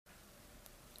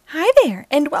Hi there,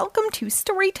 and welcome to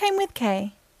Storytime with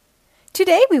Kay.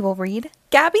 Today we will read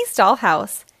Gabbys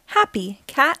Dollhouse, Happy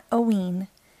Cat-O-Ween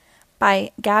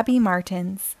by Gabby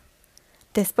Martins.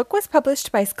 This book was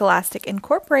published by Scholastic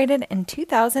Incorporated in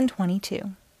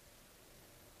 2022.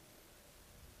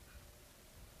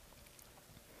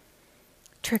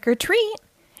 Trick or treat!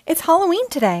 It's Halloween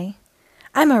today.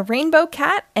 I'm a rainbow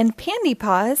cat and Pandy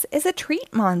Paws is a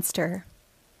treat monster.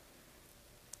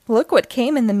 Look what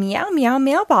came in the Meow Meow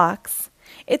mailbox.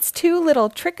 It's 2 little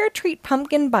trick-or-treat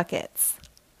pumpkin buckets.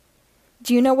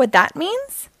 Do you know what that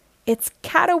means? It's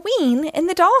Cat-O-Ween in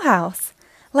the dollhouse.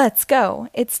 Let's go.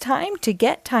 It's time to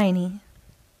get tiny.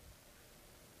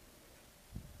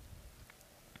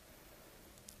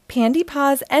 Pandy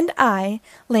Paws and I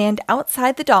land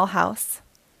outside the dollhouse.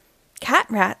 Cat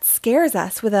Rat scares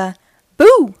us with a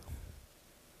boo!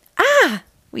 Ah!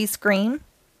 We scream.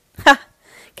 Ha!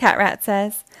 Cat Rat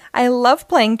says, I love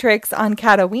playing tricks on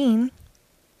Cat-O-Ween.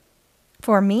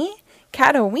 For me,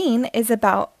 Cat-O-Ween is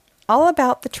all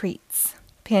about the treats,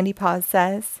 Pandy Paws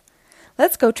says.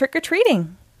 Let's go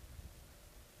trick-or-treating.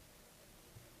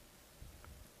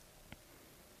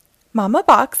 Mama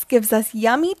Box gives us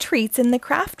yummy treats in the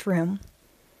craft room.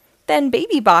 Then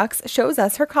Baby Box shows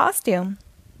us her costume.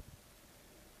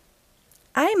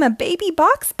 I'm a Baby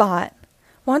Box bot.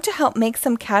 Want to help make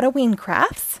some Cat-O-Ween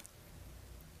crafts?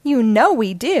 You know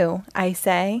we do, I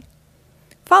say.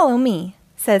 Follow me,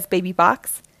 says Baby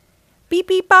Box. Beep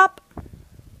beep bop.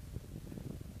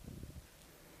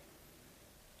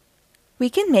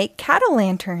 We can make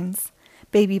cat-o'-lanterns,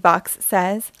 Baby Box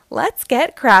says. Let's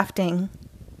get crafting.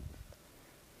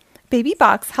 Baby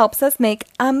Box helps us make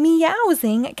a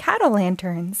meowsing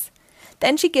cat-o'-lanterns.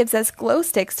 Then she gives us glow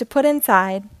sticks to put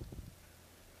inside.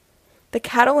 The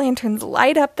cat-o'-lanterns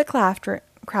light up the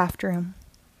craft room.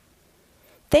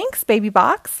 Thanks, Baby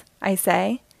Box, I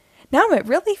say. Now it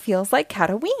really feels like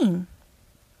Cat-O-Ween.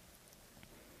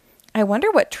 I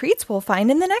wonder what treats we'll find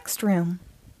in the next room.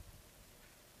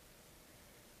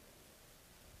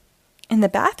 In the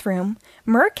bathroom,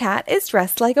 Mercat is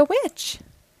dressed like a witch.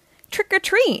 Trick or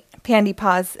treat, Pandy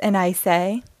Paws and I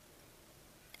say.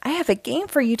 I have a game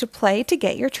for you to play to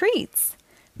get your treats,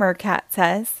 Mercat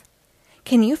says.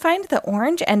 Can you find the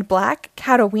orange and black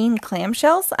Cat-O-Ween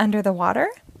clamshells under the water?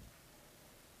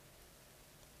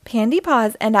 Pandy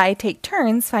Paws and I take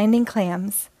turns finding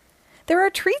clams. There are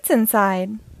treats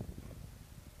inside.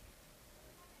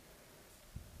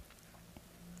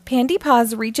 Pandy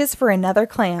Paws reaches for another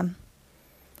clam.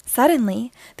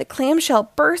 Suddenly, the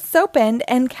clamshell bursts open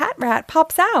and Cat Rat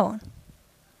pops out.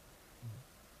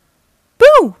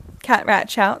 Boo! Cat Rat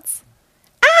shouts.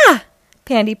 Ah!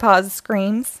 Pandy Paws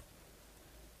screams.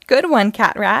 Good one,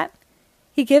 Cat Rat.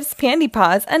 He gives Pandy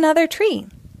Paws another treat.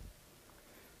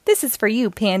 This is for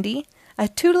you, Pandy. A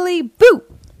tootly boo,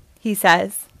 he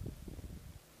says.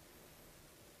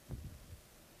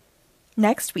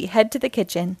 Next, we head to the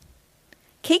kitchen.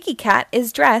 Cakey Cat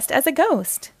is dressed as a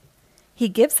ghost. He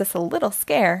gives us a little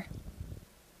scare.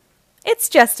 It's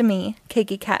just me,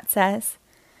 Cakey Cat says.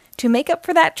 To make up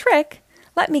for that trick,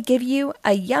 let me give you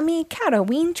a yummy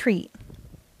Cat-O-Ween treat.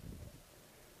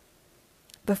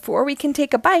 Before we can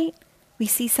take a bite, we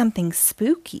see something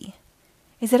spooky.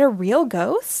 Is it a real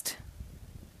ghost?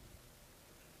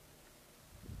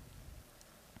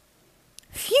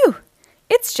 Phew!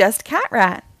 It's just Cat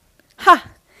Rat. Ha!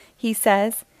 He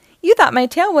says. You thought my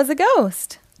tail was a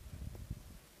ghost.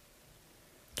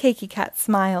 Cakey Cat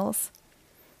smiles.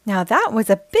 Now that was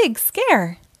a big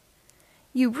scare.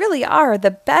 You really are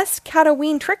the best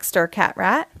Cat-O-Ween trickster, Cat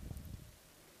Rat.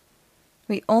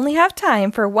 We only have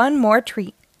time for one more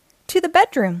treat. To the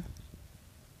bedroom.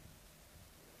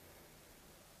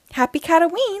 Happy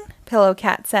Cat-O-Ween, Pillow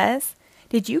Cat says.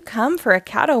 Did you come for a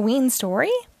Cat-O-Ween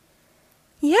story?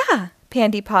 Yeah,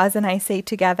 Pandy Paws and I say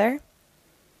together.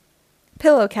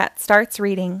 Pillow Cat starts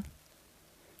reading.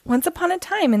 Once upon a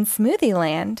time in Smoothie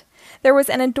Land, there was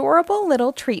an adorable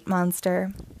little treat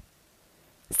monster.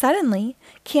 Suddenly,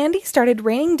 candy started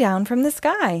raining down from the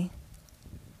sky.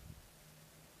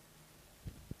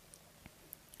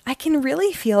 I can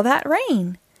really feel that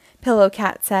rain, Pillow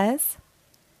Cat says.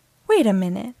 Wait a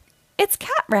minute. It's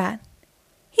Cat Rat.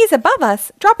 He's above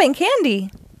us, dropping candy.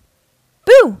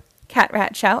 Boo! Cat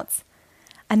Rat shouts.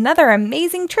 Another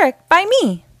amazing trick by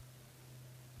me.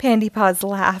 Pandy Paws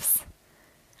laughs.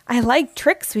 I like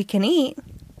tricks we can eat.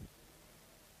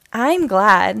 I'm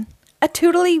glad. A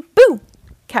tootly boo!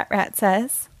 Cat Rat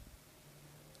says.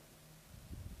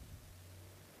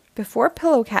 Before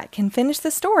Pillow Cat can finish the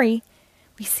story,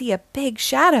 we see a big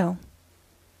shadow.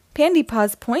 Pandy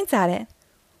Paws points at it.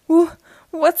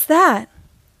 What's that?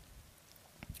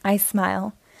 I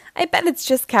smile. I bet it's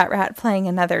just Cat Rat playing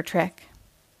another trick.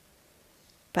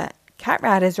 But Cat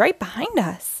Rat is right behind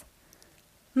us.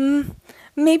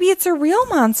 Maybe it's a real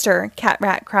monster, Cat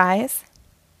Rat cries.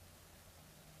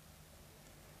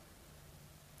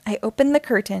 I open the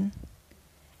curtain.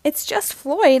 It's just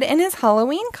Floyd in his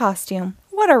Halloween costume.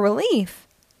 What a relief.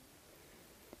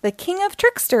 The king of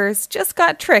tricksters just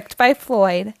got tricked by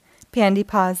Floyd, Pandy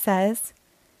Paws says.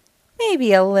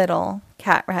 Maybe a little,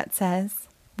 Cat Rat says.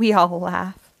 We all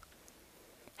laugh.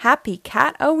 Happy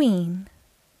Cat-O-Ween.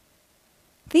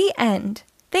 The end.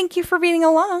 Thank you for reading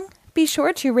along. Be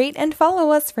sure to rate and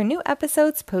follow us for new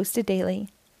episodes posted daily.